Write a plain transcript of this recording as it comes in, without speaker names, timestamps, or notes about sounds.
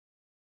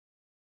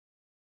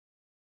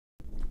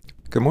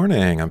Good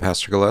morning. I'm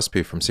Pastor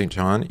Gillespie from St.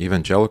 John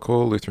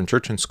Evangelical Lutheran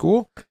Church and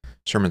School,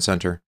 Sherman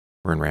Center.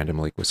 We're in Random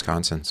Lake,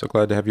 Wisconsin. So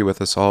glad to have you with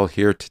us all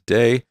here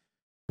today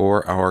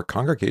for our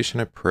congregation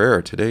of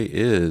prayer. Today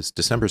is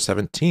December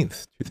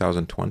 17th,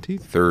 2020,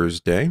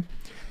 Thursday.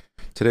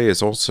 Today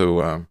is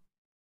also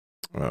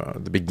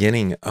the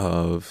beginning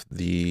of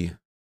the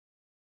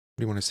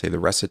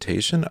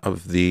recitation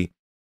of the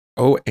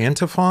O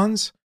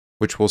Antiphons,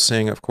 which we'll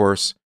sing, of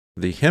course,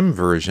 the hymn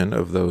version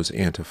of those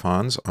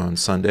antiphons on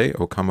Sunday,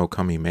 O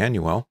Come,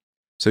 Emmanuel.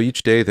 So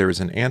each day there is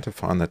an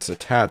antiphon that's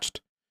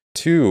attached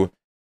to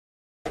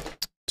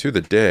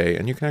the day,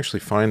 and you can actually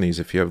find these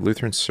if you have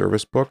Lutheran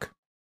Service Book.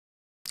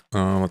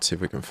 Let's see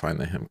if we can find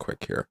the hymn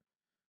quick here.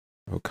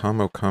 O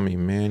Come,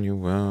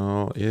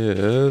 Emmanuel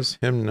is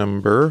hymn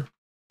number.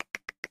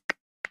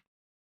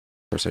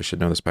 Of course, I should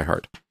know this by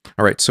heart.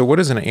 All right, so what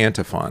is an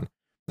antiphon?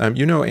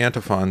 You know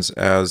antiphons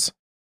as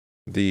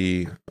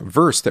the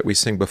verse that we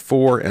sing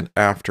before and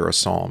after a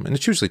psalm. And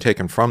it's usually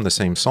taken from the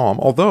same psalm,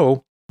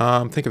 although,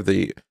 think of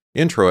the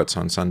introits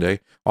on Sunday.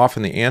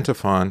 Often the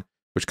antiphon,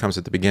 which comes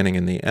at the beginning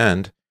and the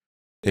end,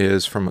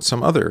 is from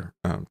some other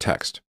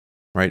text,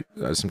 right?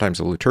 Sometimes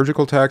a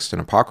liturgical text, an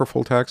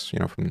apocryphal text,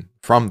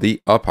 from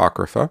the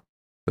Apocrypha,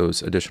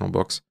 those additional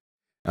books.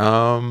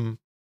 And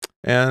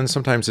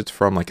sometimes it's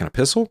from like an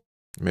epistle,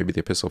 maybe the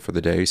epistle for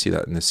the day. You see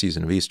that in the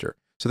season of Easter.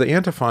 So the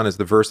antiphon is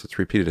the verse that's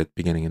repeated at the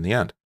beginning and the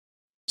end.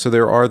 So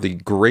there are the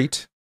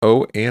great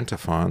O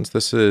antiphons.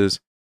 This is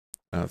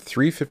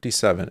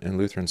 357 in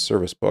Lutheran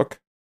Service Book.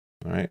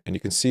 All right, and you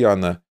can see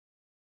on the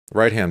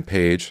right-hand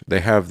page, they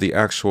have the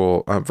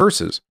actual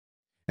verses.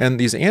 And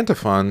these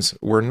antiphons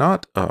were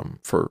not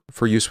for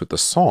use with the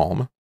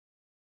psalm.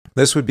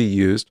 This would be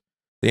used,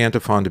 the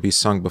antiphon, to be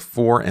sung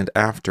before and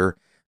after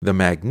the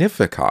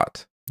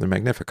Magnificat,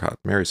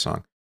 Mary's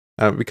song,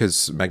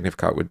 because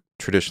Magnificat would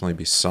traditionally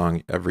be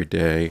sung every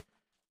day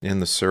in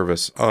the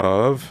service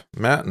of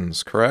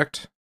Matins,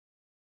 correct?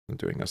 I'm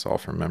doing this all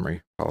from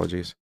memory.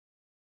 Apologies.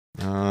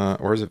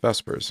 Or is it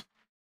Vespers?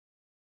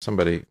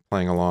 Somebody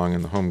playing along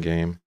in the home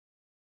game.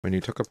 When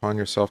you took upon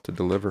yourself to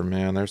deliver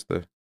man, that's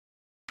the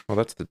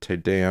Te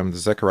Deum, the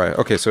Zechariah.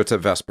 Okay, so it's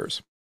at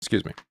Vespers.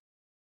 Excuse me.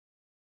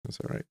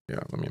 That's all right. Yeah,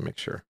 let me make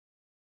sure.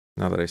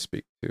 Now that I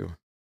speak too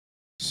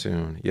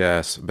soon.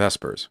 Yes,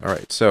 Vespers. All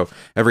right, so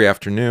every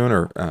afternoon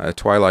or at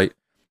twilight,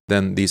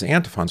 then these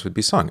antiphons would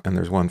be sung. And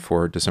there's one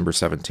for December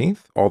 17th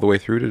all the way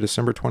through to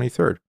December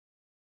 23rd.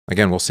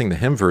 Again, we'll sing the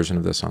hymn version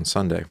of this on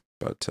Sunday,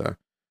 but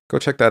go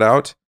check that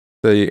out.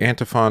 The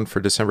antiphon for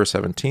December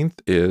 17th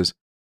is,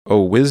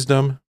 O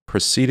wisdom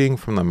proceeding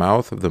from the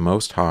mouth of the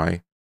Most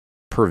High,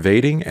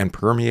 pervading and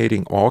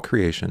permeating all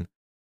creation,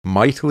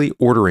 mightily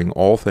ordering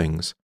all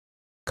things,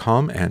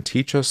 come and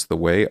teach us the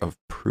way of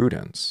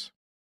prudence.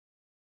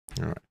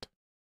 All right.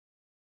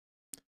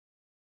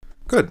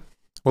 Good.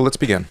 Well, let's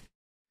begin.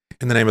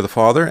 In the name of the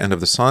Father, and of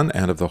the Son,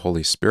 and of the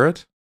Holy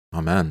Spirit.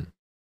 Amen.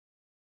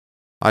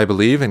 I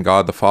believe in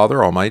God the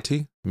Father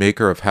Almighty,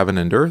 maker of heaven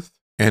and earth,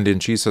 and in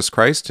Jesus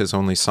Christ, his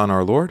only Son,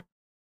 our Lord,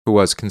 who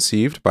was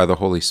conceived by the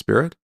Holy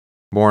Spirit,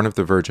 born of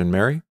the Virgin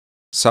Mary,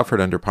 suffered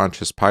under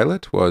Pontius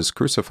Pilate, was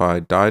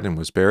crucified, died, and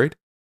was buried.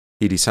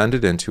 He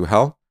descended into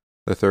hell.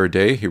 The third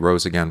day he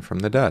rose again from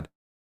the dead.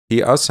 He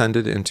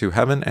ascended into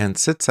heaven and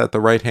sits at the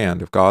right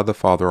hand of God the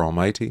Father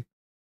Almighty.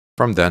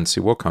 From thence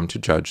he will come to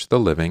judge the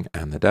living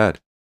and the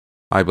dead.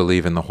 I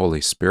believe in the Holy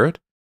Spirit,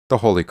 the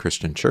holy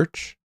Christian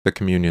Church, the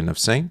communion of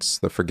saints,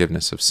 the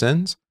forgiveness of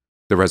sins,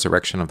 the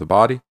resurrection of the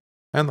body,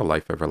 and the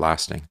life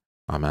everlasting.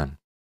 Amen.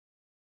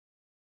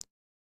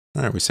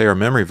 All right, we say our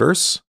memory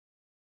verse.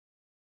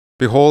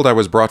 Behold, I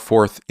was brought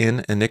forth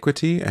in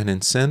iniquity, and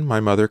in sin my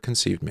mother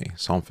conceived me.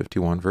 Psalm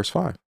 51, verse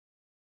 5.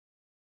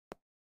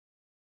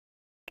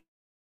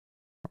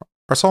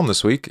 Our psalm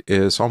this week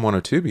is Psalm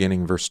 102,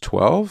 beginning verse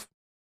 12.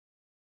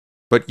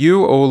 But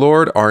you, O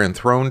Lord, are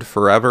enthroned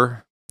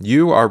forever.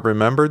 You are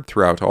remembered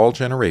throughout all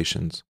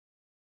generations.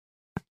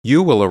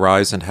 You will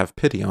arise and have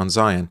pity on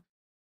Zion.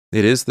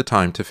 It is the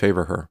time to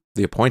favor her.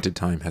 The appointed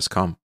time has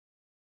come.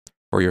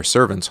 For your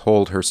servants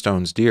hold her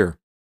stones dear,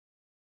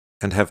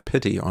 and have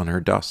pity on her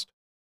dust.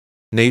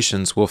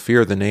 Nations will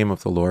fear the name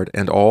of the Lord,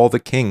 and all the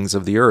kings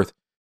of the earth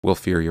will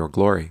fear your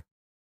glory.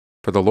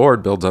 For the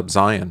Lord builds up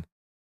Zion.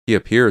 He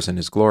appears in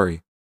his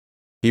glory.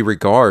 He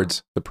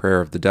regards the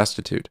prayer of the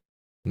destitute,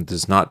 and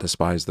does not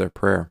despise their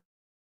prayer.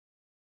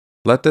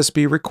 Let this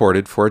be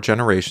recorded for a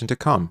generation to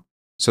come,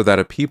 so that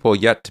a people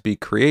yet to be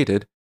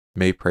created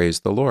may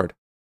praise the Lord,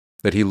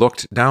 that he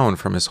looked down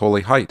from his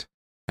holy height,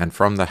 and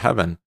from the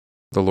heaven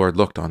the Lord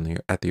looked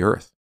at the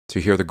earth, to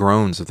hear the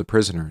groans of the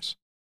prisoners,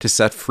 to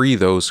set free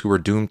those who were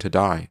doomed to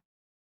die,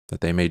 that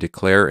they may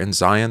declare in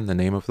Zion the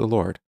name of the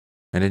Lord,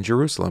 and in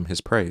Jerusalem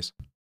his praise.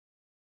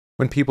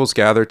 When peoples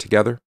gather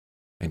together,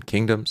 and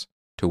kingdoms,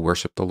 to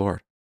worship the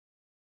Lord.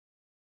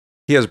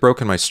 He has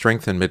broken my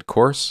strength in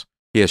mid-course,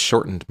 he has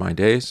shortened my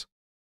days.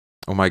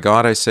 O my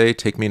God, I say,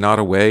 take me not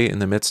away in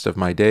the midst of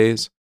my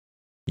days,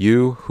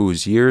 you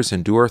whose years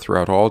endure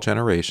throughout all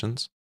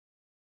generations.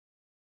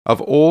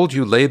 Of old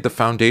you laid the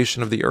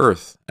foundation of the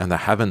earth, and the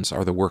heavens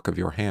are the work of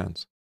your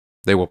hands.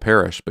 They will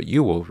perish, but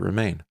you will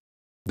remain.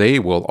 They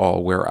will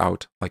all wear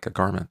out like a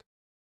garment.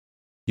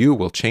 You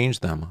will change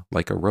them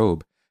like a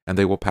robe, and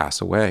they will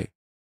pass away.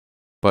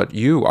 But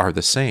you are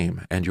the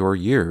same, and your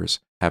years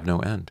have no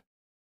end.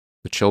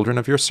 The children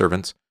of your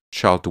servants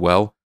shall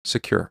dwell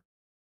secure.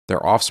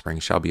 Their offspring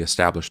shall be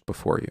established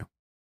before you.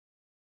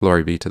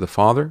 Glory be to the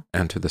Father,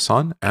 and to the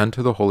Son, and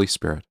to the Holy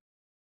Spirit,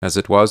 as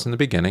it was in the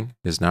beginning,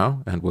 is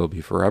now, and will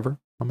be forever.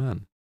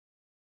 Amen.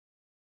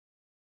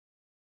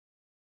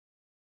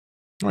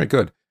 All right,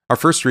 good. Our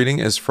first reading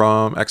is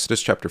from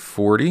Exodus chapter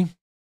 40.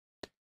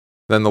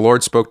 Then the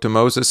Lord spoke to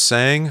Moses,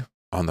 saying,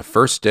 On the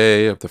first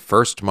day of the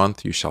first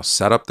month you shall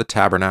set up the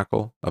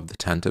tabernacle of the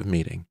tent of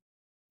meeting.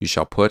 You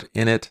shall put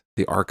in it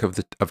the ark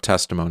of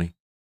testimony,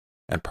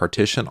 and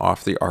partition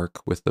off the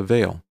ark with the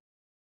veil.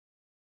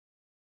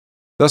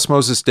 Thus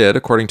Moses did,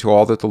 according to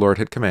all that the Lord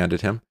had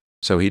commanded him.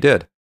 So he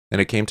did.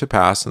 And it came to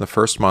pass in the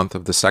first month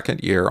of the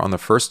second year, on the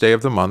first day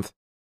of the month,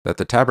 that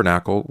the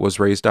tabernacle was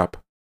raised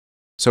up.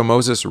 So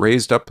Moses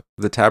raised up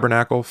the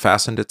tabernacle,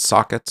 fastened its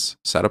sockets,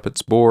 set up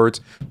its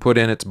boards, put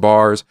in its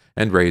bars,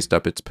 and raised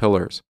up its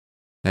pillars.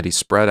 And he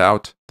spread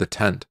out the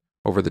tent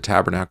over the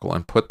tabernacle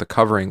and put the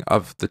covering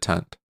of the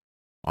tent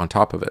on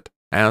top of it,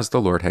 as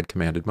the Lord had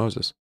commanded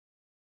Moses.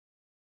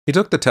 He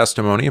took the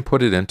testimony and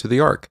put it into the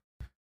ark,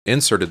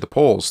 inserted the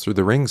poles through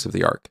the rings of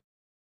the ark,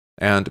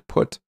 and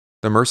put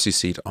the mercy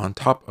seat on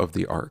top of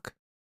the ark.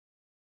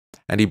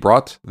 And he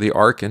brought the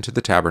ark into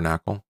the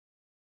tabernacle,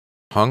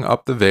 hung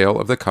up the veil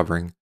of the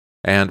covering,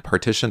 and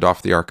partitioned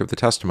off the ark of the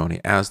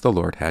testimony, as the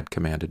Lord had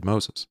commanded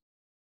Moses.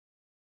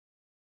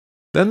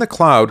 Then the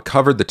cloud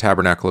covered the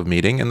tabernacle of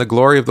meeting, and the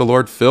glory of the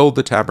Lord filled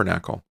the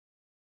tabernacle.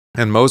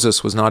 And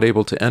Moses was not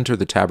able to enter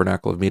the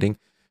tabernacle of meeting,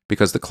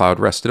 because the cloud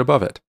rested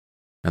above it,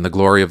 and the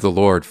glory of the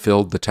Lord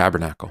filled the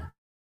tabernacle.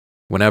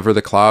 Whenever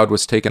the cloud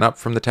was taken up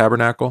from the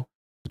tabernacle,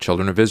 the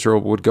children of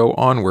Israel would go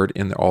onward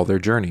in all their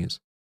journeys.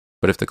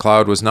 But if the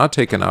cloud was not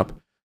taken up,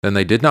 then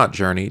they did not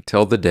journey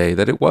till the day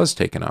that it was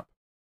taken up.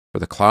 For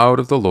the cloud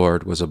of the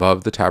Lord was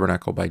above the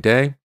tabernacle by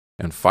day,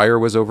 and fire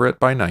was over it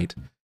by night,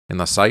 in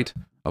the sight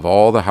of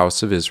all the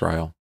house of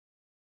Israel,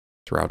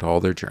 throughout all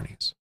their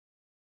journeys.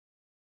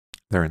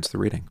 There ends the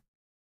reading.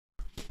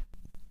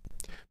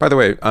 By the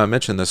way, I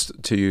mentioned this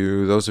to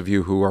you, those of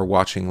you who are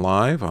watching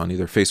live on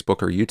either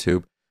Facebook or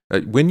YouTube.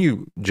 When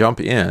you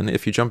jump in,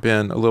 if you jump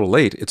in a little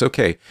late, it's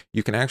okay.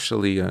 You can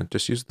actually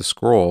just use the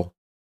scroll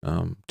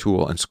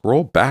tool and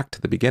scroll back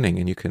to the beginning,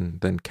 and you can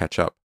then catch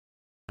up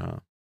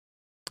and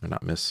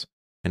not miss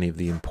any of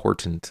the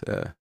important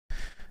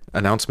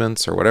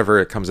announcements or whatever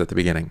it comes at the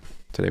beginning.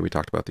 Today we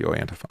talked about the O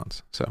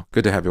antiphons. So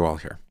good to have you all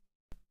here.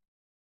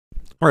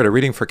 All right, a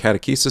reading for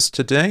catechesis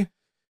today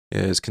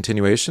is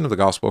continuation of the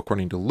Gospel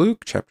according to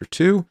Luke, chapter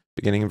 2,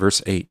 beginning in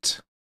verse 8.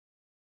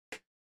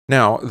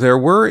 Now, there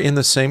were in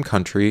the same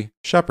country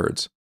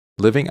shepherds,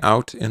 living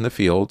out in the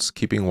fields,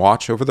 keeping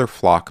watch over their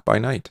flock by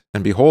night.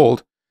 And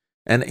behold,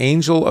 an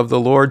angel of the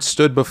Lord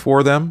stood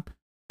before them,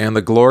 and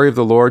the glory of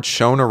the Lord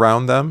shone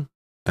around them,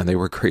 and they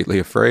were greatly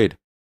afraid.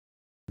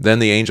 Then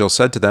the angel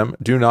said to them,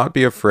 Do not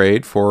be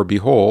afraid, for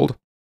behold,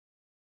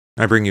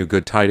 I bring you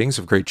good tidings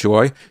of great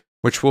joy,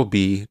 which will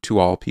be to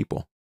all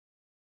people.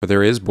 For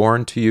there is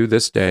born to you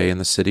this day in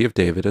the city of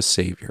David a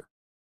Savior,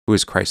 who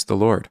is Christ the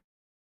Lord.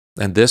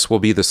 And this will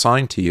be the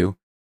sign to you.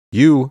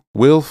 You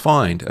will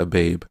find a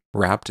babe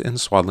wrapped in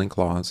swaddling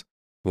cloths,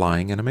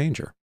 lying in a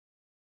manger.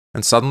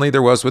 And suddenly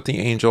there was with the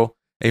angel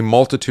a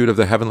multitude of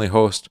the heavenly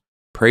host,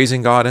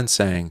 praising God and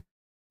saying,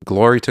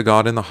 Glory to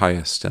God in the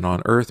highest, and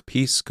on earth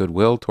peace,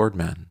 goodwill toward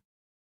men.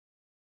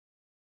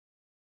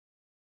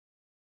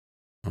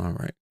 All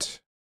right.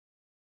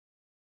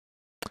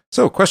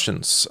 So,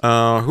 questions. Who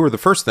are the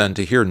first then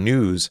to hear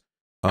news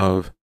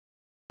of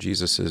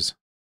Jesus'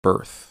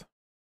 birth?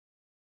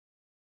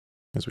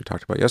 As we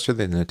talked about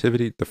yesterday, the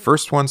Nativity, the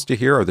first ones to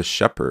hear are the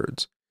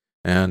shepherds.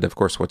 And of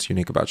course, what's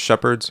unique about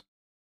shepherds?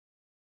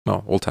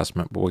 Well, Old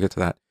Testament, but we'll get to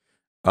that.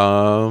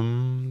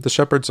 The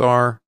shepherds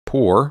are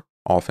poor,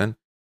 often,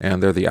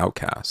 and they're the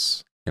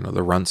outcasts,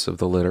 the runts of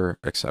the litter,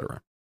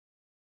 etc.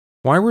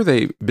 Why were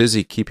they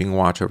busy keeping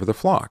watch over the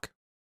flock?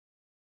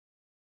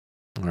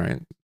 All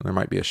right, there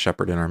might be a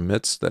shepherd in our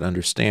midst that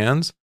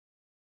understands.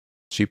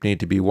 Sheep need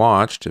to be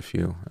watched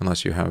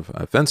unless you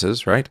have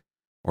fences, right?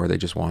 Or they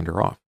just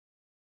wander off.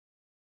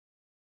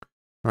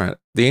 All right,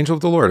 the angel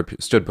of the Lord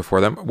stood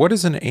before them. What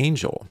is an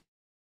angel?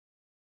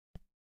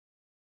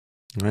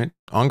 All right,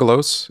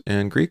 angelos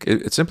in Greek,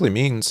 it simply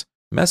means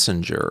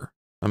messenger,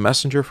 a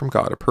messenger from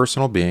God, a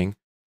personal being,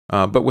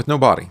 but with no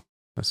body.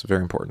 That's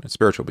very important. It's a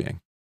spiritual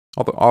being,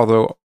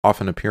 although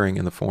often appearing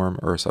in the form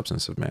or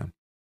substance of man.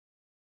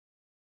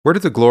 Where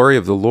did the glory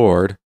of the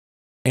Lord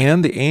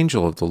and the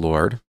angel of the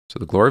Lord, so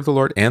the glory of the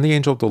Lord and the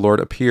angel of the Lord,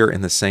 appear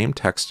in the same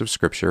text of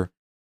Scripture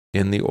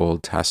in the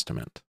Old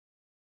Testament?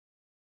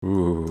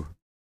 Ooh,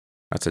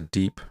 that's a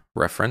deep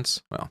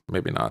reference. Well,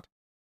 maybe not.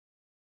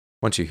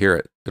 Once you hear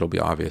it, it'll be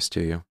obvious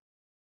to you.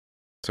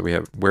 So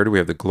where do we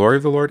have the glory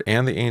of the Lord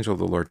and the angel of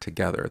the Lord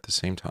together at the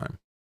same time?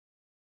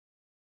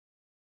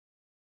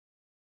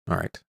 All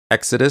right,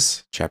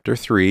 Exodus chapter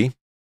 3,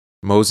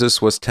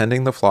 Moses was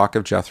tending the flock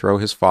of Jethro,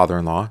 his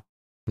father-in-law,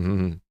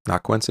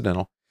 not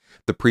coincidental,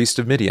 the priest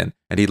of Midian,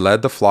 and he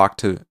led the flock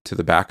to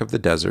the back of the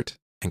desert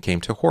and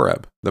came to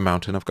Horeb, the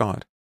mountain of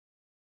God.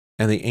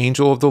 And the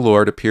angel of the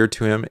Lord appeared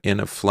to him in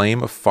a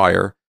flame of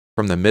fire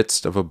from the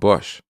midst of a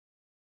bush.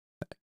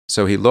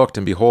 So he looked,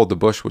 and behold, the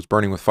bush was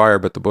burning with fire,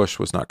 but the bush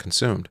was not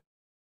consumed.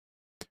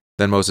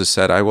 Then Moses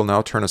said, I will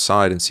now turn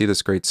aside and see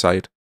this great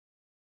sight,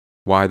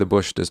 why the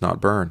bush does not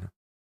burn.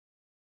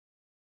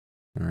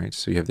 All right,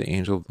 so you have the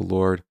angel of the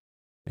Lord,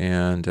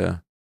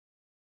 and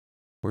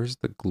where's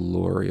the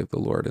glory of the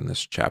Lord in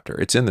this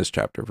chapter? It's in this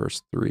chapter,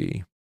 verse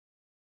 3.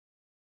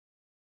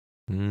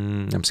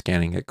 I'm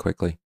scanning it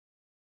quickly.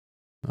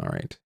 All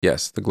right.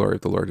 Yes, the glory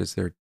of the Lord is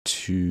there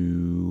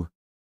too.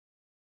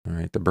 All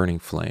right, the burning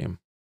flame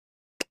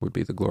would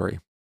be the glory.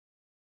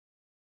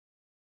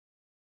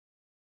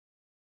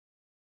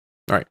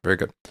 All right, very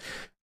good.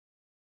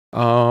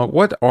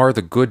 What are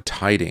the good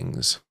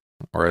tidings?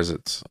 Or as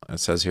it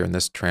says here in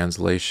this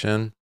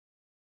translation,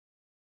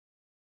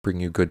 bring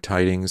you good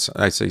tidings.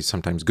 I say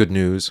sometimes good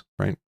news,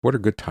 right? What are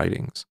good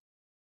tidings?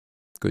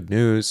 Good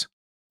news.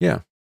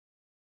 Yeah.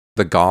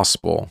 The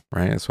gospel,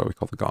 right? That's what we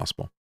call the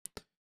gospel.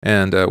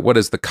 And what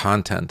is the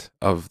content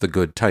of the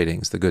good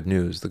tidings, the good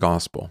news, the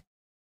gospel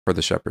for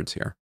the shepherds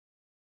here?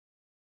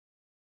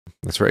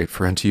 That's right.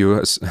 For unto you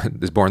is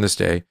born this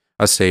day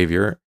a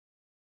Savior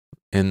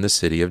in the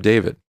city of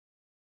David.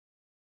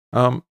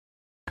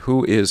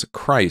 Who is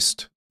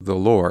Christ the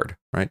Lord,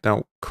 right?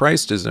 Now,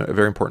 Christ is a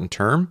very important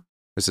term.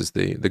 This is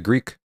the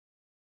Greek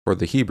for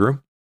the Hebrew.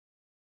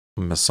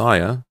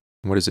 Messiah.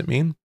 What does it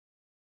mean?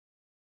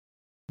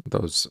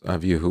 Those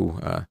of you who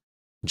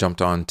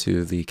jumped on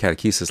to the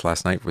catechesis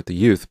last night with the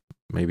youth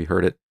maybe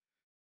heard it.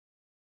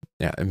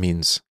 Yeah, it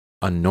means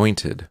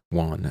anointed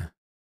one,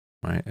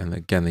 right? And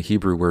again, the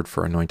Hebrew word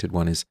for anointed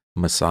one is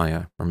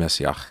Messiah or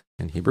Messiach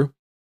in Hebrew.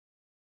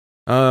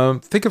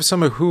 Think of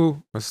some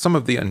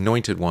of the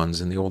anointed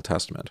ones in the Old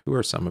Testament. Who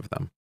are some of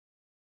them?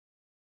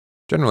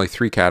 Generally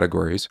 3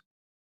 categories.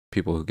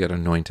 People who get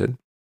anointed.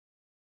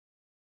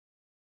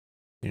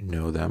 You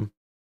know them.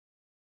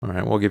 All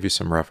right, we'll give you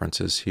some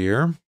references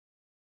here.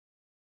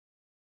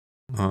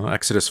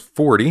 Exodus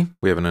 40,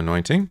 we have an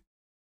anointing.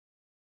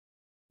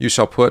 You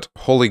shall put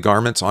holy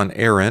garments on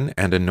Aaron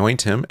and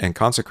anoint him and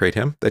consecrate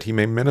him, that he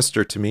may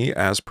minister to me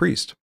as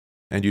priest.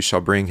 And you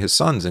shall bring his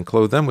sons and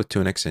clothe them with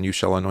tunics, and you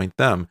shall anoint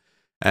them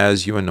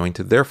as you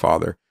anointed their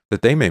father,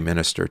 that they may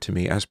minister to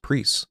me as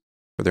priests.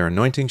 For their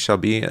anointing shall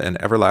be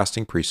an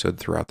everlasting priesthood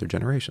throughout their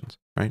generations.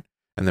 Right?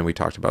 And then we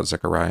talked about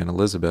Zechariah and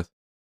Elizabeth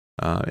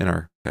in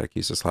our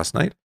catechesis last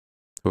night,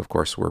 who of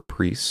course were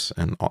priests,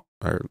 and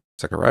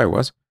Zechariah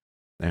was,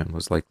 and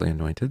was likely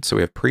anointed. So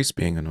we have priests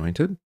being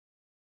anointed.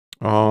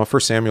 1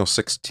 Samuel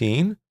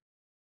 16.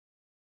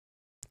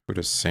 Who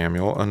does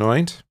Samuel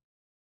anoint?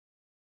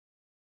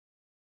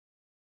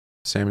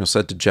 Samuel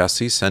said to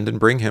Jesse, send and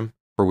bring him,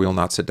 for we will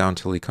not sit down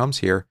till he comes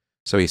here.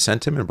 So he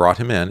sent him and brought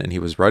him in, and he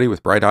was ruddy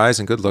with bright eyes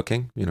and good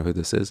looking. You know who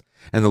this is.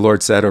 And the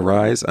Lord said,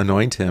 arise,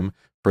 anoint him,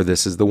 for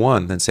this is the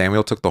one. Then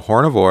Samuel took the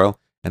horn of oil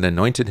and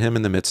anointed him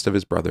in the midst of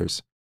his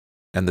brothers.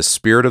 And the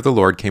Spirit of the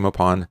Lord came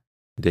upon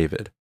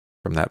David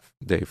from that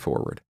day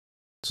forward.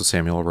 So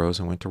Samuel arose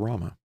and went to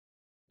Ramah.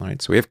 All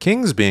right, so we have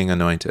kings being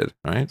anointed.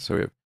 Right, so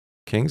we have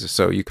kings.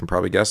 So you can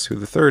probably guess who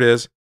the third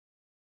is.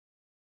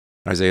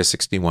 Isaiah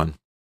 61.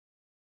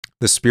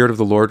 The Spirit of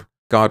the Lord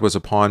God was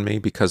upon me,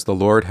 because the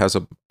Lord has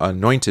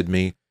anointed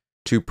me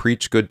to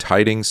preach good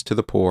tidings to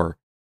the poor.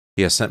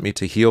 He has sent me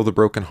to heal the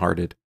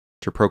brokenhearted,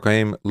 to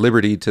proclaim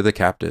liberty to the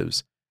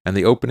captives, and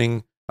the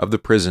opening of the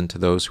prison to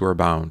those who are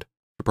bound,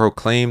 to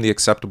proclaim the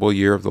acceptable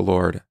year of the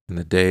Lord and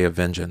the day of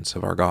vengeance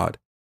of our God,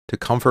 to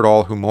comfort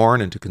all who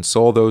mourn and to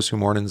console those who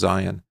mourn in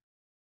Zion,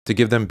 to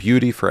give them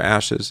beauty for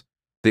ashes,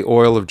 the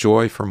oil of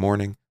joy for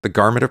mourning, the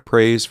garment of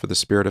praise for the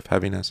spirit of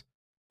heaviness,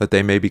 that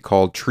they may be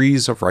called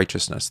trees of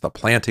righteousness, the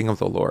planting of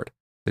the Lord,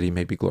 that he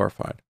may be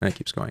glorified. And it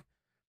keeps going,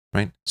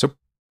 right? So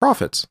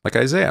prophets like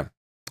Isaiah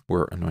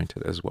were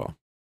anointed as well.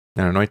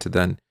 And anointed,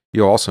 then,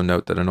 you'll also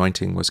note that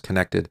anointing was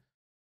connected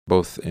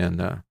both in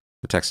the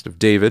text of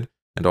David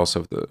and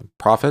also of the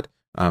prophet,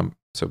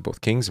 so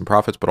both kings and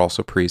prophets, but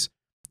also priests.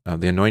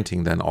 The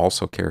anointing then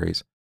also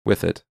carries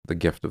with it the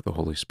gift of the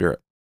Holy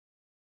Spirit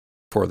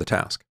for the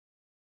task.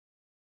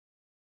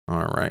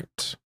 All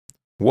right.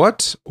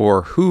 What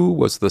or who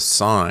was the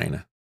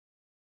sign?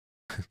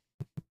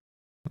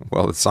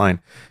 Well, the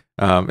sign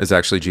is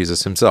actually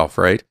Jesus himself,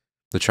 right?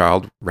 The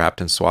child wrapped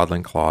in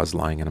swaddling cloths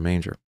lying in a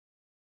manger.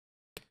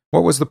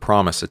 What was the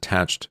promise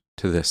attached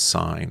to this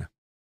sign?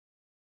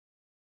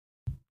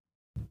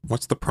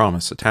 What's the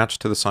promise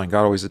attached to the sign?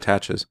 God always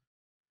attaches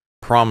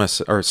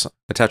promise, or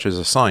attaches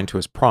a sign to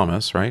his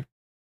promise, right?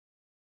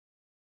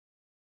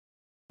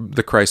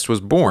 The Christ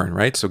was born,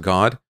 right? So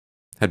God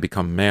had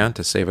become man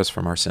to save us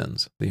from our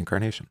sins, the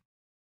incarnation.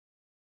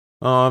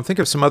 Think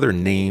of some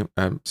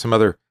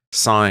other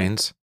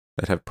signs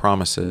that have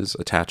promises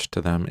attached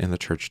to them in the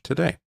church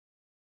today.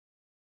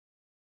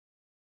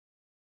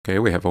 Okay,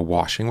 we have a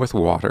washing with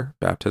water,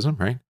 baptism,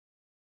 right?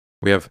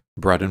 We have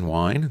bread and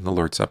wine in the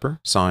Lord's Supper,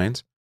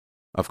 signs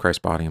of Christ's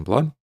body and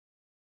blood.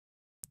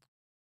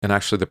 And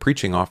actually, the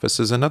preaching office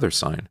is another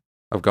sign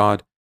of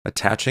God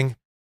attaching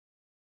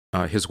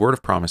his word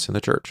of promise in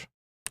the church.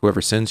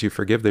 Whoever sins you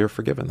forgive, they are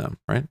forgiven them,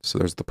 right? So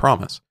there's the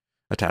promise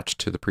attached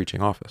to the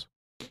preaching office.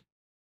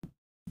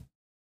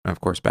 And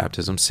of course,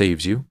 baptism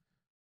saves you.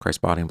 Christ's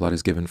body and blood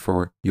is given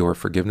for your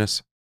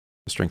forgiveness.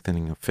 The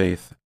strengthening of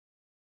faith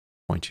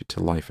points you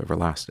to life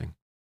everlasting.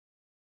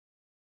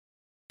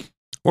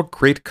 What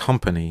great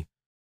company,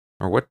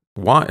 or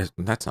why,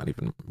 that's not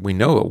even, we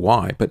know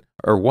why, but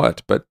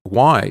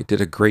why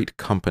did a great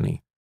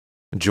company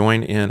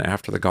join in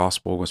after the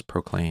gospel was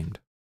proclaimed?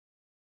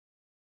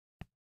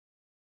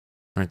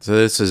 Right, so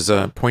this is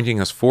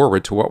pointing us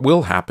forward to what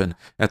will happen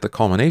at the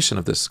culmination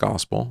of this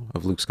gospel,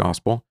 of Luke's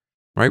gospel,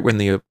 right? When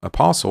the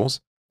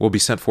apostles will be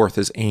sent forth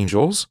as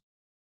angels,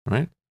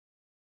 right?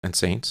 And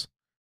saints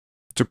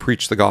to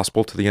preach the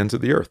gospel to the ends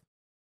of the earth.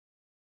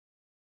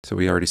 So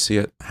we already see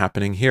it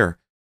happening here.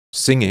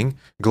 Singing,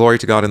 glory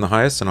to God in the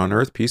highest, and on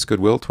earth peace,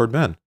 goodwill toward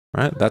men,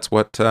 right? That's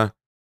the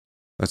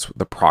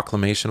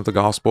proclamation of the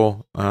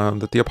gospel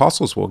that the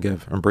apostles will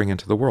give and bring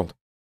into the world.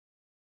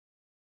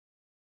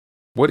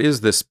 What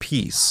is this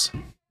peace?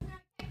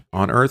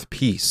 On earth,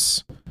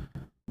 peace,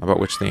 about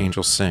which the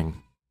angels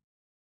sing.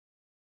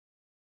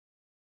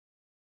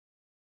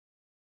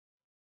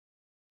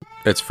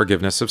 It's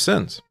forgiveness of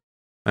sins.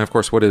 And of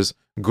course, what is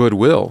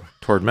goodwill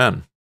toward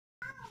men?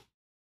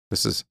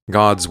 This is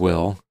God's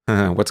will.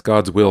 What's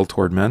God's will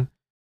toward men?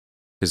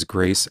 His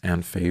grace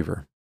and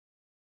favor.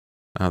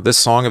 This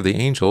song of the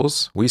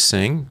angels we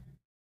sing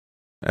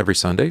every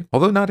Sunday,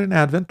 although not in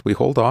Advent. We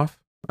hold off.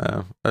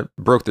 I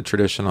broke the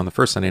tradition on the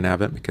first Sunday in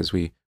Advent because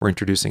we were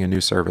introducing a new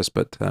service,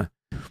 but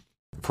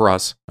for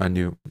us, a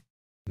new,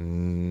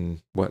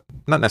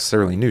 not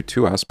necessarily new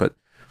to us, but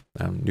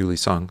newly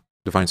sung,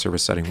 Divine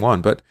Service Setting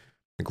 1. But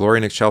the Glory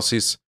in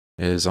Excelsis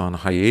is on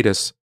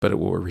hiatus, but it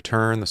will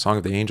return. The Song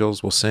of the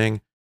Angels will sing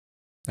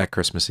at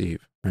Christmas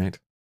Eve, right?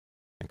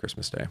 And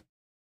Christmas Day.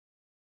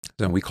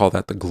 So we call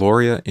that the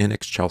Gloria in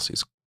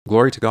Excelsis.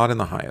 Glory to God in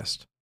the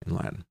highest in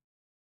Latin.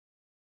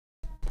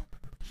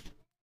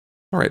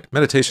 All right,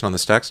 meditation on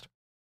this text.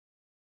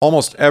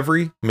 Almost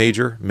every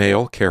major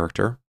male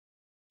character,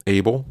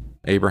 Abel,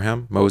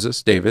 Abraham,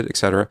 Moses, David,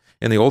 etc.,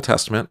 in the Old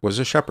Testament was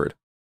a shepherd.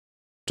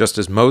 Just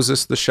as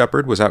Moses the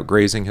shepherd was out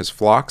grazing his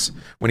flocks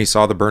when he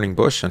saw the burning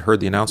bush and heard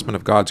the announcement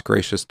of God's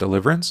gracious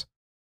deliverance,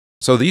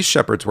 so these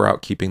shepherds were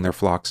out keeping their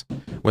flocks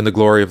when the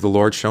glory of the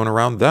Lord shone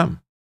around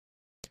them.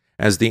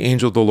 As the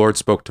angel of the Lord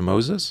spoke to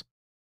Moses,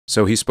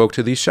 so he spoke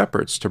to these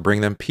shepherds to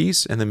bring them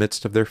peace in the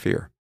midst of their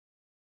fear.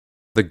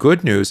 The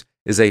good news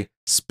is a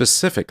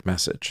specific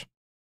message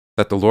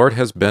that the Lord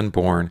has been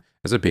born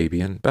as a baby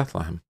in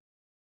Bethlehem.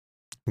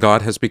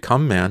 God has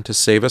become man to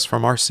save us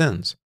from our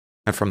sins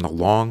and from the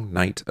long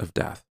night of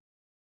death.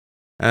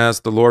 As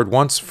the Lord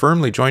once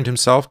firmly joined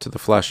himself to the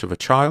flesh of a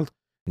child,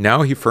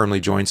 now he firmly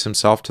joins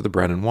himself to the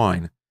bread and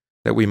wine,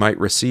 that we might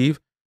receive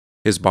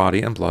his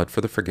body and blood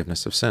for the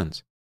forgiveness of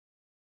sins.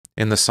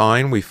 In the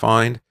sign we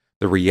find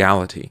the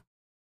reality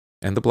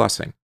and the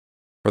blessing,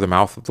 for the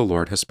mouth of the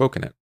Lord has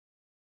spoken it.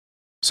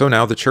 So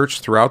now the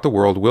church throughout the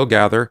world will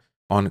gather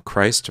on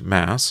Christ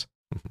Mass,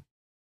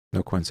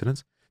 no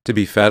coincidence, to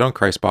be fed on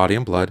Christ's body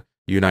and blood,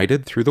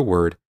 united through the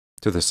word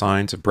to the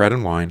signs of bread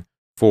and wine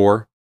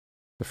for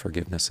the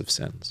forgiveness of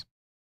sins.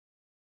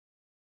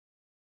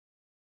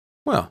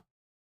 Well,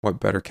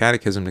 what better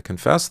catechism to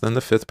confess than the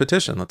fifth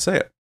petition? Let's say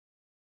it.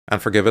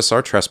 And forgive us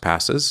our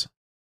trespasses,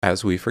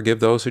 as we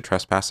forgive those who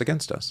trespass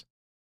against us.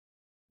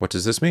 What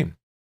does this mean?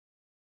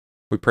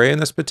 We pray in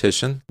this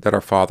petition that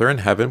our Father in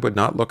heaven would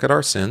not look at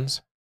our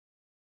sins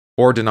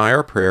or deny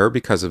our prayer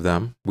because of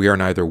them. We are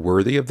neither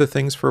worthy of the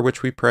things for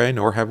which we pray,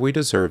 nor have we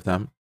deserved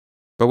them,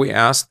 but we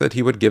ask that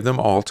he would give them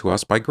all to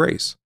us by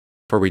grace,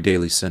 for we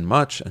daily sin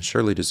much and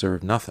surely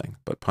deserve nothing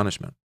but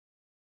punishment.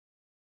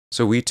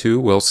 So we too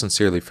will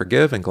sincerely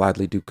forgive and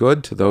gladly do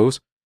good to those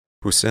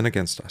who sin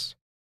against us.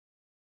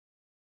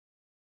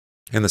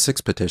 In the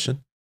sixth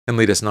petition, and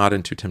lead us not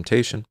into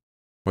temptation.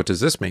 What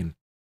does this mean?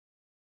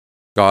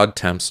 God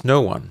tempts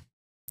no one.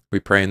 We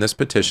pray in this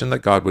petition that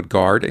God would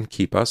guard and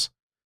keep us,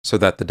 so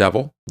that the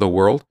devil, the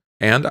world,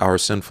 and our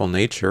sinful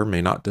nature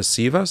may not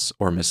deceive us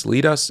or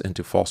mislead us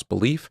into false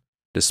belief,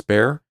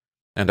 despair,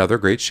 and other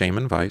great shame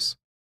and vice.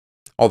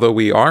 Although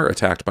we are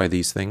attacked by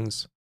these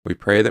things, we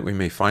pray that we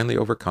may finally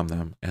overcome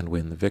them and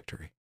win the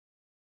victory.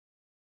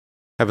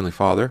 Heavenly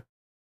Father,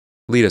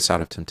 lead us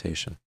out of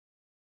temptation.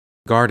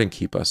 Guard and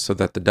keep us so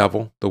that the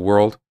devil, the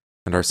world,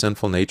 and our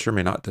sinful nature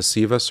may not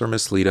deceive us or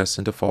mislead us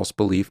into false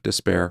belief,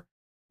 despair,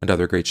 and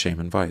other great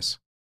shame and vice.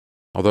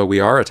 Although we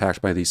are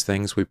attacked by these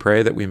things, we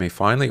pray that we may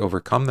finally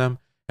overcome them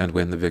and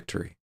win the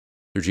victory.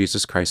 Through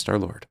Jesus Christ our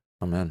Lord.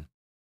 Amen.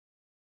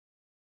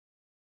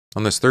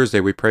 On this Thursday,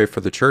 we pray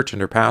for the church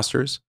and her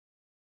pastors,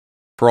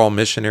 for all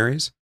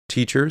missionaries,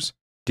 teachers,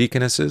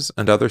 deaconesses,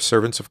 and other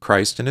servants of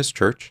Christ in his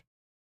church,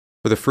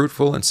 for the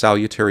fruitful and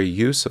salutary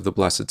use of the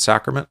blessed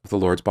sacrament of the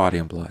Lord's body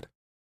and blood.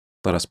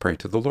 Let us pray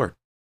to the Lord.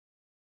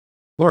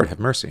 Lord, have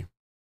mercy.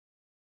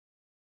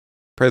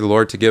 Pray the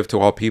Lord to give to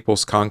all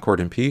peoples concord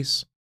and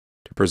peace,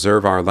 to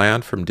preserve our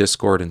land from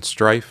discord and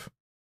strife,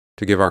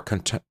 to give our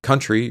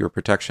country your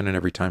protection in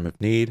every time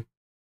of need,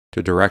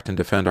 to direct and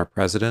defend our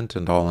president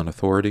and all in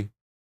authority,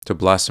 to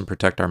bless and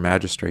protect our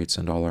magistrates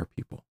and all our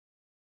people.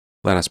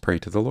 Let us pray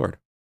to the Lord.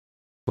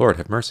 Lord,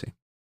 have mercy.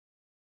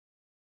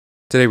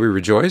 Today we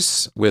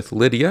rejoice with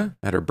Lydia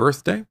at her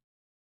birthday,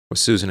 with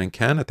Susan and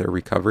Ken at their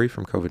recovery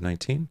from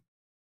COVID-19.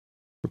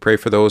 We pray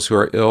for those who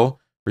are ill,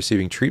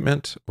 receiving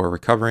treatment or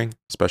recovering,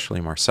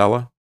 especially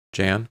Marcella,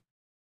 Jan,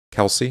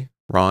 Kelsey,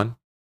 Ron,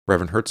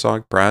 Reverend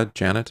Herzog, Brad,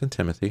 Janet, and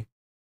Timothy,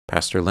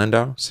 Pastor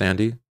Lindau,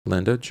 Sandy,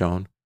 Linda,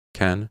 Joan,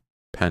 Ken,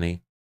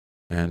 Penny,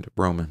 and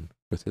Roman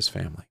with his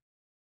family.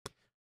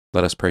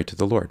 Let us pray to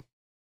the Lord.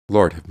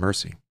 Lord, have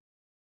mercy.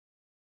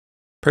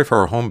 Pray for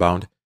our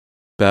homebound,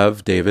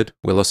 Bev, David,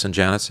 Willis, and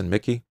Janice, and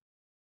Mickey,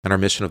 and our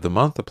mission of the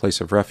month, a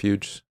place of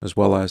refuge, as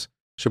well as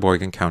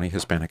Sheboygan County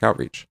Hispanic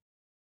Outreach.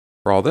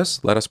 For all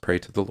this, let us pray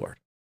to the Lord.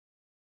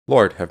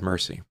 Lord, have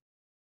mercy.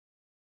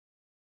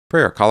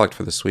 Pray our collect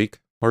for this week.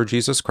 Lord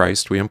Jesus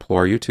Christ, we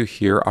implore you to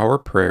hear our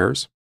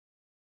prayers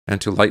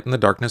and to lighten the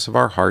darkness of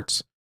our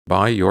hearts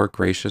by your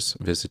gracious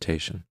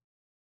visitation.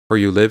 For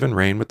you live and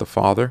reign with the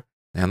Father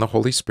and the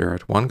Holy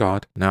Spirit, one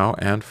God, now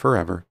and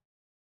forever.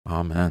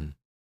 Amen.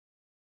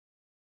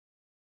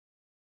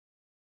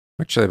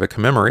 Actually, I have a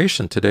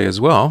commemoration today as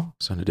well.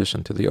 So in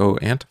addition to the O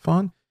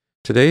antiphon,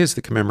 today is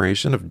the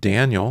commemoration of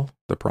Daniel,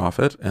 the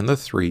prophet, and the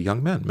three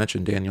young men. I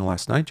mentioned Daniel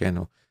last night,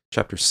 Daniel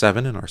chapter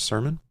 7 in our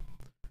sermon.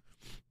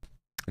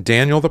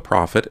 Daniel, the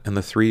prophet, and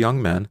the three young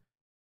men,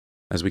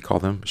 as we call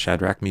them,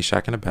 Shadrach,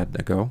 Meshach, and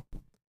Abednego,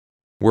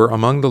 were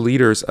among the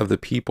leaders of the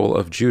people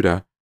of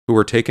Judah who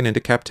were taken into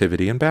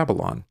captivity in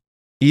Babylon.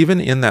 Even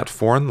in that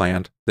foreign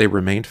land, they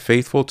remained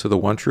faithful to the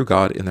one true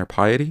God in their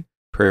piety,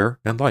 prayer,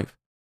 and life.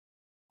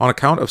 On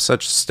account of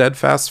such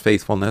steadfast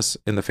faithfulness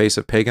in the face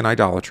of pagan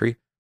idolatry,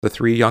 the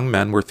three young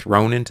men were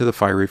thrown into the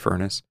fiery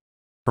furnace,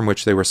 from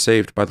which they were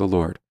saved by the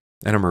Lord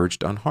and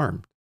emerged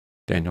unharmed.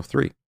 Daniel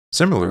 3.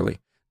 Similarly,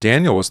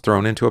 Daniel was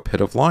thrown into a pit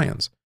of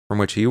lions, from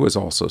which he was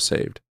also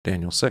saved.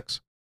 Daniel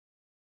 6.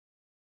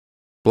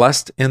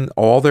 Blessed in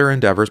all their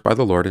endeavors by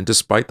the Lord, and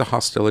despite the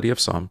hostility of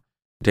some,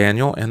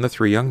 Daniel and the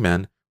three young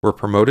men were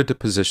promoted to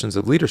positions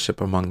of leadership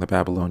among the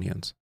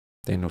Babylonians.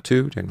 Daniel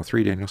 2, Daniel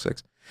 3, Daniel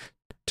 6.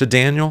 To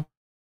Daniel,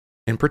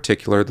 in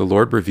particular, the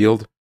Lord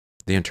revealed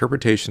the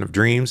interpretation of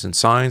dreams and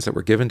signs that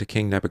were given to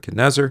King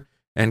Nebuchadnezzar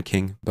and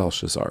King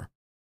Belshazzar.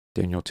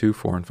 Daniel 2,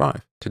 4, and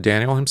 5. To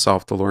Daniel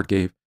himself, the Lord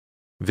gave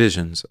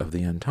visions of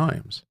the end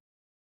times.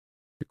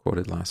 We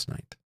quoted last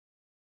night.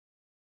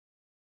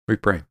 We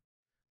pray.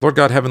 Lord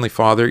God, Heavenly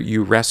Father,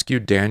 you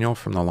rescued Daniel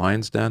from the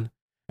lion's den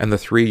and the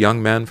three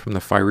young men from the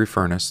fiery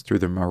furnace through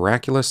the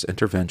miraculous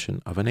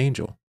intervention of an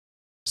angel.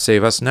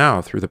 Save us now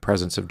through the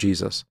presence of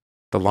Jesus,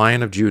 the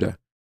Lion of Judah,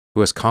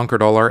 who has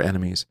conquered all our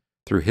enemies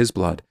through his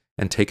blood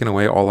and taken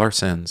away all our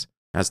sins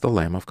as the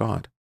Lamb of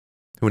God,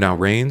 who now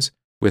reigns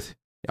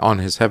on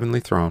his heavenly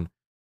throne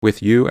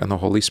with you and the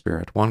Holy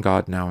Spirit, one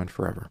God, now and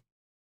forever.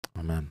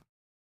 Amen.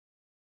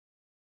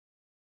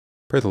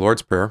 Pray the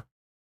Lord's Prayer.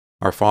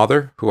 Our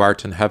Father, who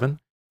art in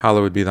heaven,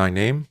 hallowed be thy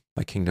name.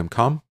 Thy kingdom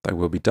come, thy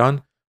will be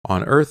done,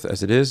 on earth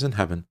as it is in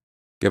heaven.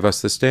 Give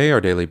us this day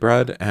our daily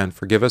bread, and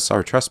forgive us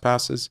our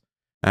trespasses,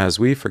 as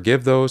we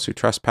forgive those who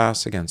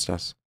trespass against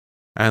us.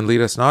 And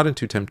lead us not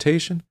into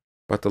temptation,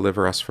 but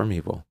deliver us from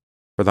evil.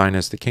 For thine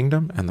is the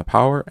kingdom, and the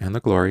power, and the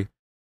glory,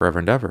 forever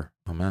and ever.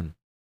 Amen.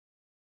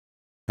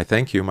 I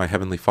thank you, my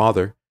heavenly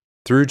Father,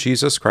 through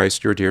Jesus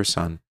Christ, your dear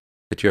Son,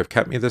 that you have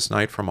kept me this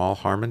night from all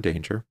harm and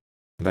danger,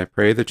 and I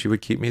pray that you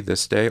would keep me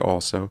this day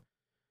also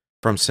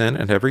from sin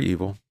and every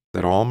evil,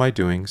 that all my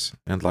doings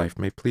and life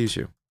may please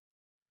you.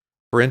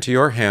 For into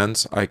your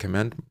hands I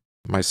commend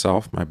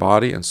myself, my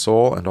body and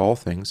soul, and all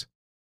things.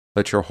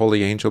 Let your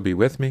holy angel be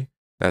with me,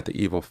 that the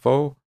evil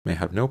foe may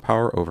have no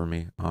power over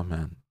me.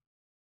 Amen.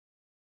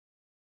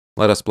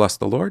 Let us bless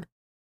the Lord.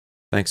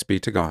 Thanks be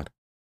to God.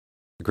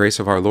 The grace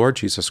of our Lord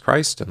Jesus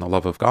Christ, and the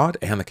love of God,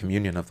 and the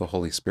communion of the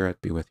Holy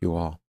Spirit be with you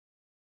all.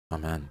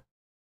 Amen.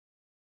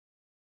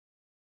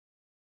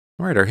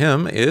 All right, our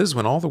hymn is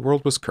When All the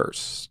World Was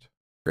Cursed.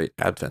 Great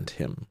Advent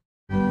hymn.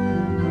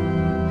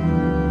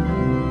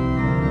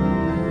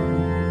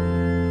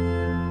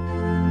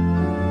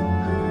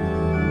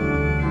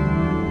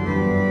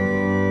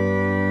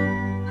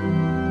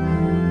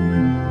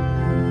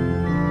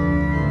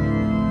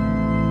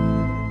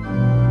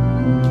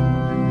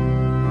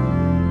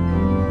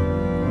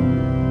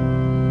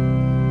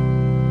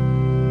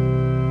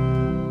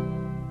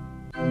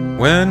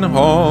 When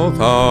all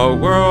the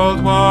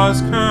world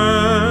was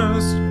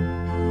cursed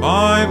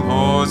by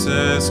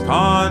Moses'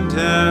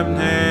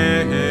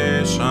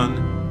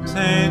 condemnation,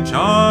 St.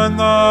 John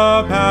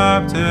the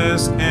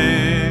Baptist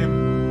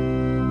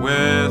came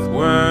with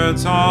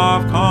words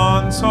of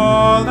consolation,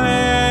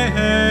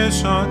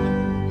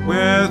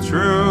 with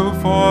true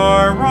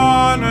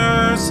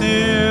forerunners'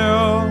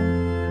 zeal.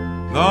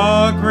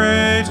 The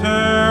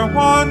greater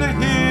one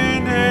he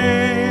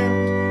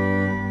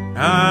named,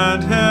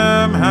 and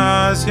him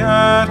as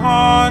yet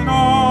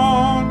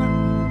unknown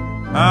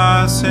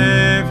as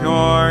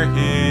Savior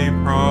he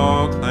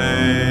proclaimed.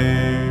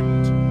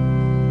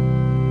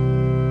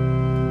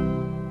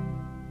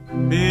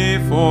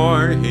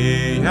 Before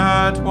he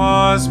yet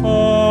was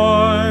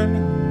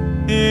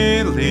born,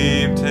 he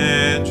leaped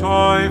in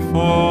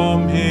joyful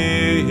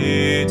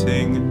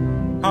meeting,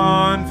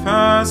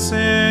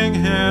 confessing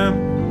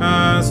him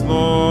as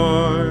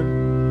Lord.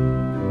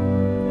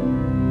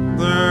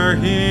 There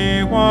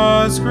he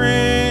was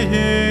greeting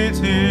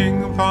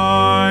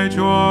by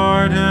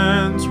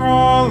Jordan's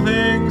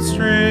rolling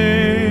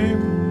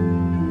stream.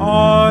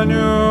 On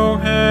new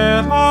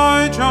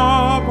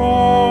Elijah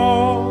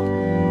bold,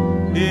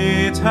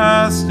 he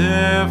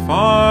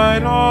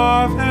testified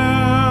of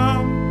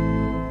him,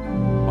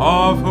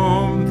 of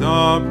whom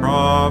the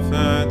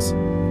prophets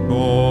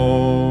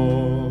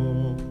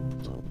told.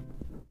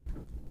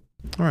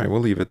 All right,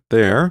 we'll leave it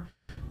there.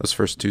 Those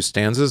first two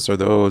stanzas are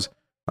those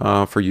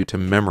for you to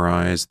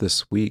memorize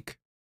this week.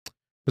 I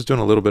was doing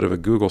a little bit of a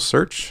Google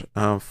search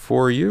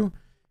for you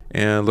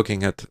and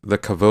looking at the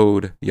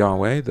kavod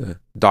Yahweh, the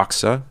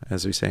doxa,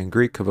 as we say in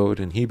Greek, kavod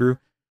in Hebrew,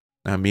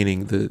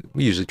 meaning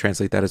we usually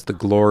translate that as the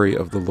glory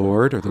of the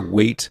Lord, or the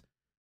weight,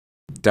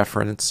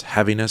 deference,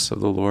 heaviness of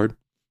the Lord.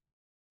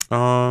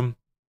 And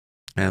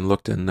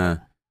looked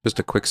in just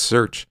a quick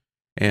search,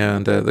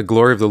 and the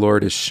glory of the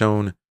Lord is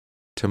shown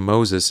to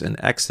Moses in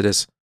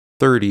Exodus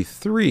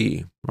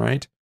 33,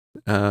 right?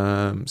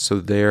 So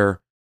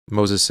there,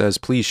 Moses says,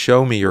 "Please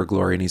show me your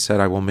glory." And he said,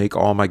 "I will make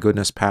all my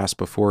goodness pass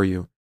before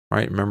you."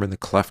 Right? Remember the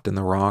cleft in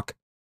the rock?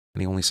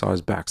 And he only saw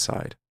his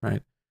backside,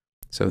 right?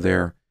 So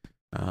there,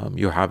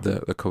 you have the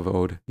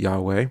kavod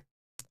Yahweh.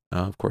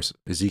 Of course,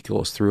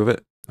 Ezekiel is through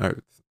it,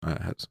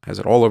 has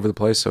it all over the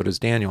place. So does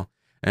Daniel.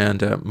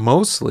 And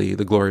mostly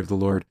the glory of the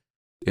Lord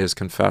is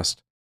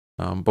confessed,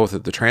 both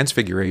at the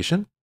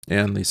Transfiguration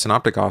and the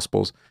Synoptic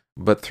Gospels,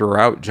 but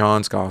throughout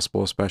John's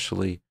Gospel,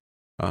 especially.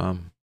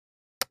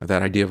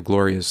 That idea of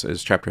glory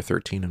is chapter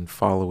 13 and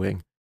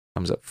following,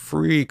 comes up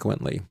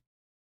frequently.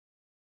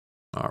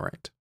 All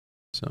right.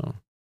 So,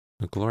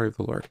 the glory of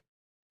the Lord.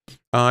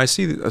 I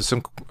see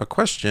a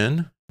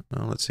question.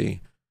 Let's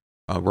see.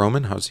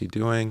 Roman, how's he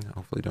doing?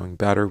 Hopefully doing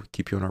better. We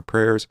keep you in our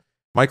prayers.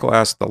 Michael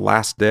asked the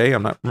last day. I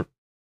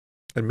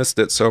missed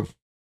it, so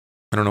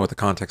I don't know what the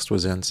context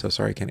was in, so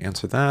sorry I can't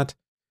answer that.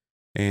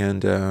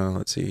 And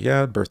let's see.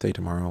 Yeah, birthday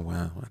tomorrow.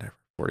 Well, whatever.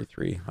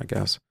 43, I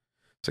guess.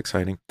 It's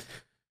exciting.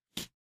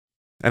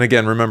 And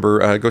again,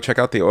 remember, go check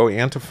out the O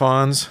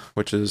Antiphons,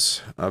 which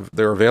is,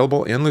 they're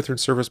available in Lutheran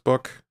Service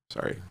Book.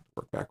 Sorry,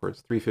 work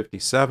backwards,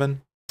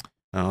 357.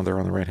 They're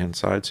on the right-hand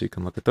side, so you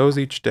can look at those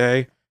each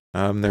day.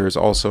 There's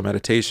also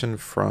meditation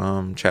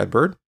from Chad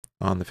Bird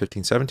on the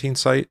 1517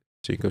 site,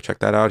 so you can go check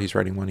that out. He's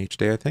writing one each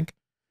day, I think.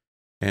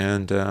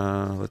 And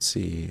let's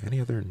see,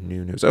 any other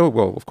new news? Oh,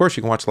 well, of course,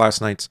 you can watch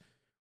last night's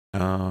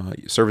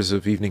service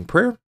of evening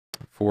prayer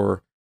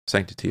for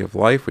Sanctity of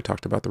Life. We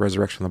talked about the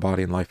resurrection of the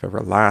body and life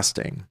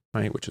everlasting,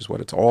 right? Which is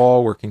what it's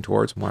all working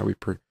towards, and why we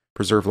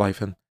preserve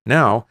life and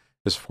now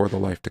is for the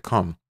life to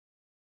come.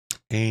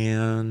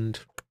 And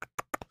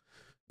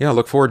yeah,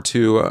 look forward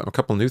to a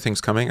couple new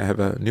things coming. I have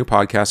a new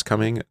podcast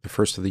coming the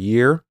first of the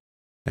year,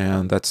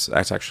 and that's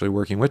actually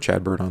working with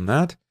Chad Bird on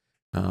that.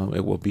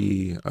 It will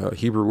be a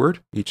Hebrew word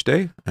each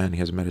day, and he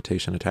has a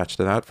meditation attached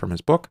to that from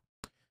his book.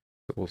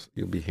 So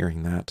you'll be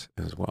hearing that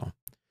as well.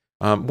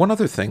 One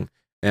other thing,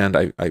 and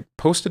I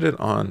posted it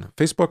on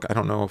Facebook. I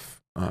don't know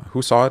if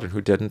who saw it and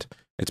who didn't.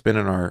 It's been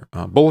in our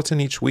bulletin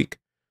each week.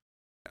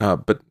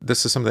 But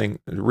this is something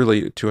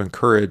really to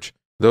encourage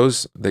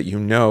those that you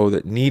know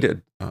that need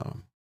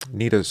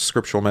a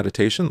scriptural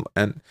meditation.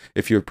 And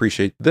if you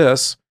appreciate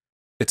this,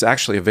 it's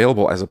actually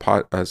available as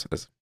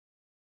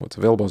what's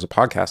available as a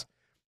podcast,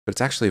 but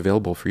it's actually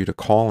available for you to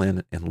call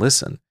in and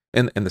listen.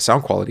 And the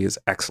sound quality is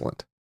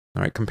excellent.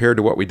 All right, compared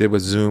to what we did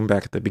with Zoom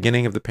back at the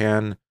beginning of the I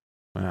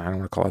don't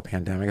want to call it a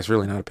pandemic. It's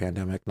really not a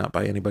pandemic, not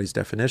by anybody's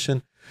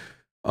definition.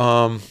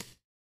 What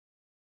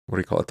do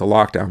you call it? The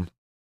lockdown.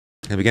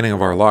 At the beginning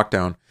of our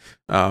lockdown,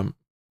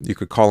 you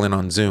could call in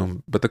on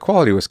Zoom, but the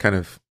quality was kind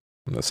of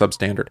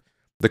substandard.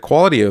 The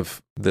quality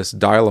of this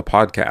Dial-A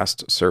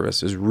podcast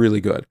service is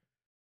really good.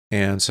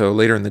 And so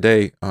later in the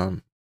day,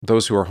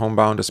 those who are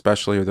homebound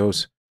especially, or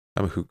those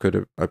who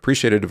could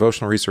appreciate a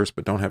devotional resource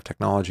but don't have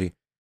technology,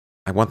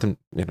 I want them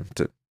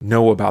to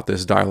know about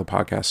this Dial-A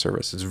podcast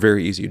service. It's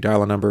very easy. You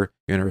dial a number,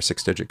 you enter a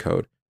 6-digit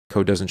code.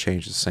 Code doesn't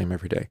change. It's the same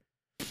every day.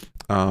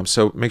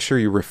 So make sure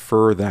you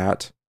refer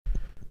that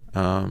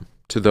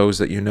to those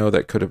that you know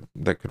that could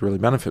really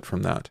benefit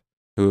from that,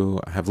 who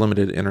have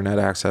limited internet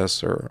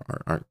access or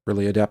aren't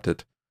really adept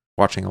at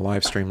watching a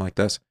live stream like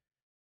this.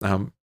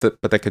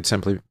 But they could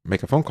simply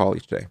make a phone call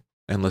each day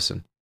and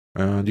listen.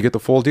 You get the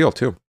full deal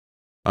too.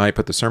 I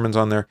put the sermons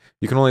on there.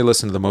 You can only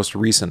listen to the most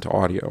recent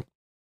audio.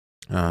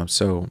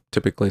 So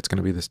typically it's going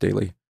to be this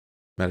daily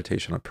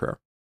meditation of prayer.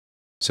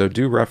 So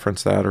do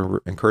reference that,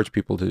 or encourage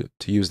people to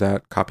use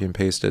that, copy and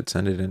paste it,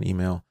 send it in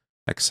email,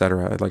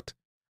 etc.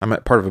 I'm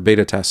part of a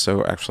beta test,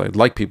 so actually I'd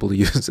like people to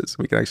use it so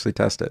we can actually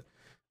test it.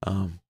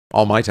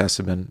 All my tests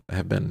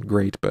have been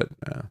great, but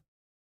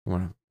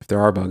If there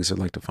are bugs, I'd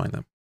like to find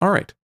them. All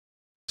right.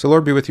 So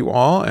Lord be with you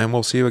all, and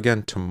we'll see you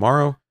again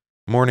tomorrow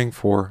morning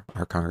for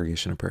our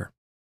congregation of prayer.